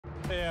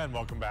And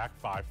welcome back.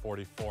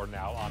 5:44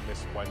 now on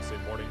this Wednesday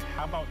morning.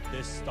 How about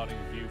this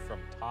stunning view from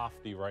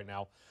Tofte right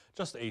now?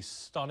 Just a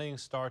stunning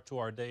start to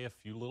our day. A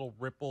few little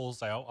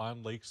ripples out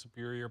on Lake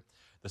Superior.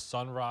 The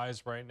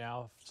sunrise right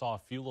now. Saw a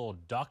few little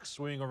ducks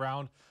swimming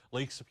around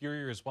Lake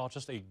Superior as well.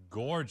 Just a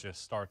gorgeous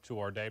start to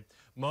our day.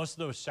 Most of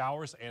those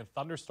showers and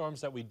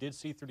thunderstorms that we did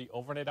see through the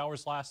overnight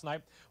hours last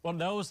night, well,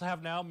 those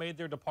have now made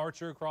their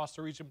departure across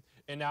the region,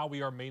 and now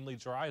we are mainly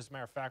dry. As a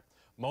matter of fact,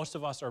 most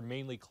of us are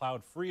mainly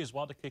cloud-free as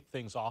well to kick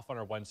things off on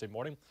our Wednesday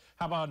morning.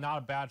 How about not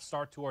a bad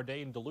start to our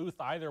day in Duluth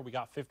either? We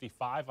got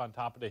 55 on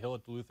top of the hill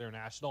at Duluth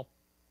International.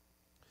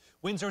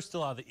 Winds are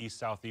still out of the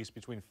east-southeast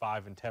between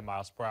 5 and 10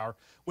 miles per hour,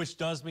 which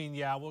does mean,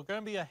 yeah, we're going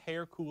to be a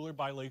hair cooler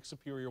by Lake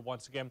Superior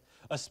once again,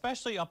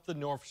 especially up the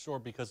North Shore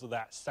because of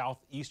that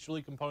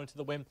southeasterly component to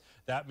the wind.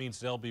 That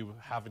means they'll be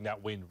having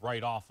that wind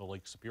right off of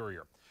Lake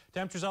Superior.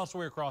 Temperatures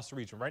elsewhere across the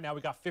region. Right now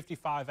we got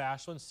 55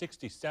 Ashland,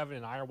 67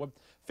 in Ironwood,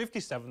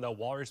 57 though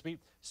Wallersmeet,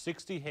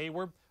 60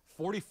 Hayward,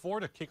 44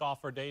 to kick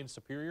off our day in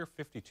Superior,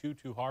 52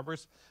 Two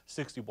Harbors,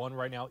 61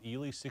 right now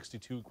Ely,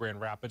 62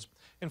 Grand Rapids,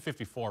 and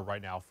 54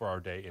 right now for our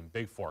day in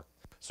Big Fork.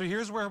 So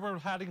here's where we're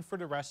heading for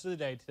the rest of the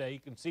day today. You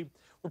can see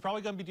we're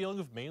probably going to be dealing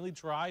with mainly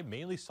dry,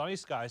 mainly sunny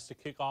skies to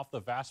kick off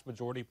the vast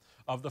majority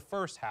of the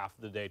first half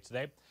of the day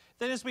today.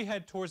 Then as we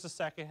head towards the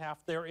second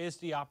half, there is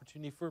the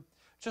opportunity for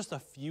just a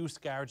few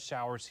scattered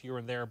showers here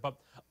and there. But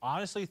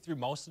honestly, through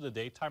most of the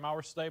daytime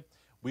hours today,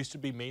 we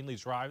should be mainly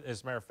dry.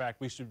 As a matter of fact,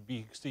 we should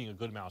be seeing a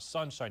good amount of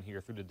sunshine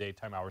here through the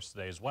daytime hours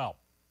today as well.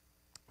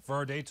 For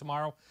our day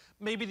tomorrow,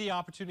 maybe the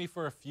opportunity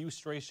for a few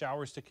stray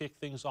showers to kick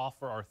things off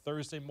for our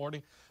Thursday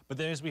morning. But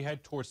then as we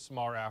head towards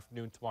tomorrow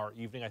afternoon, tomorrow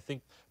evening, I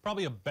think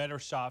probably a better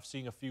shot of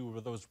seeing a few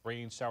of those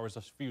rain showers,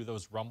 a few of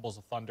those rumbles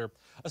of thunder,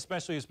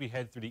 especially as we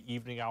head through the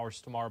evening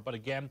hours tomorrow. But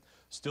again,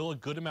 still a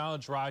good amount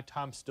of dry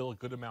time, still a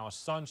good amount of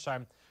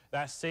sunshine.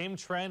 That same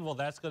trend, well,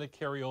 that's going to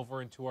carry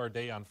over into our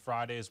day on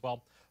Friday as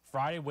well.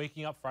 Friday,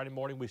 waking up Friday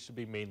morning, we should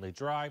be mainly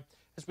dry.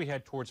 As we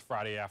head towards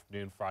Friday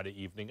afternoon, Friday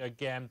evening,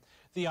 again,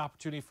 the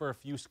opportunity for a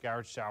few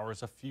scattered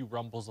showers, a few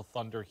rumbles of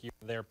thunder here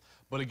and there.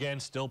 But again,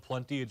 still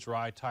plenty of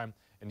dry time.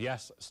 And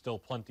yes, still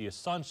plenty of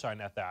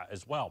sunshine at that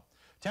as well.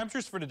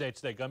 Temperatures for today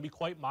going to be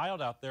quite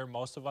mild out there.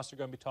 Most of us are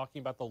going to be talking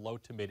about the low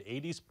to mid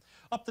 80s.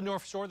 Up the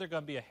North Shore, they're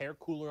going to be a hair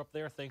cooler up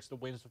there thanks to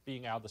winds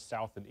being out of the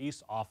south and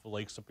east off of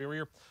Lake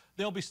Superior.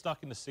 They'll be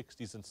stuck in the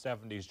 60s and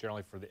 70s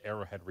generally for the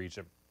Arrowhead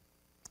region.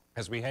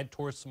 As we head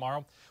towards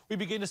tomorrow, we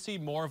begin to see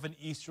more of an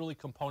easterly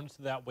component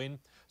to that wind,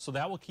 so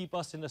that will keep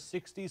us in the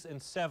 60s and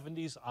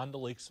 70s on the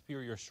Lake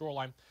Superior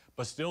shoreline.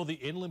 But still, the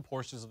inland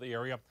portions of the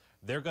area,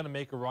 they're going to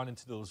make a run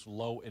into those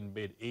low and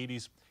mid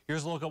 80s.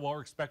 Here's a look at what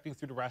we're expecting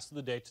through the rest of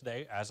the day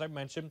today. As I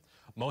mentioned,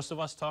 most of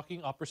us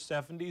talking upper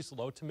 70s,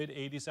 low to mid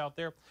 80s out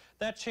there.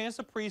 That chance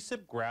of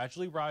precip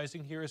gradually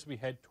rising here as we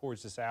head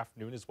towards this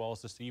afternoon as well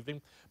as this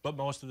evening, but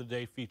most of the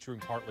day featuring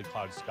partly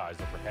cloudy skies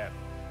overhead.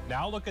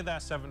 Now look at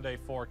that 7-day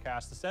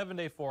forecast. The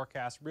 7-day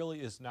forecast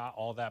really is not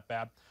all that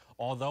bad.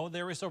 Although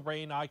there is a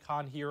rain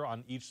icon here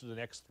on each of the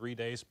next 3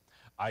 days,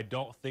 I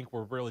don't think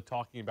we're really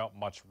talking about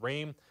much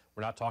rain.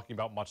 We're not talking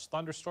about much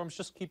thunderstorms.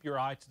 Just keep your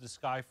eye to the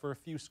sky for a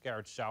few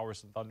scattered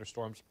showers and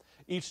thunderstorms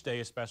each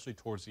day, especially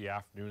towards the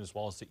afternoon as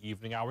well as the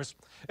evening hours.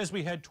 As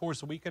we head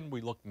towards the weekend,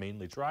 we look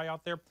mainly dry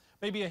out there.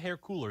 Maybe a hair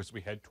cooler as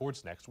we head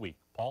towards next week.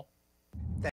 Paul?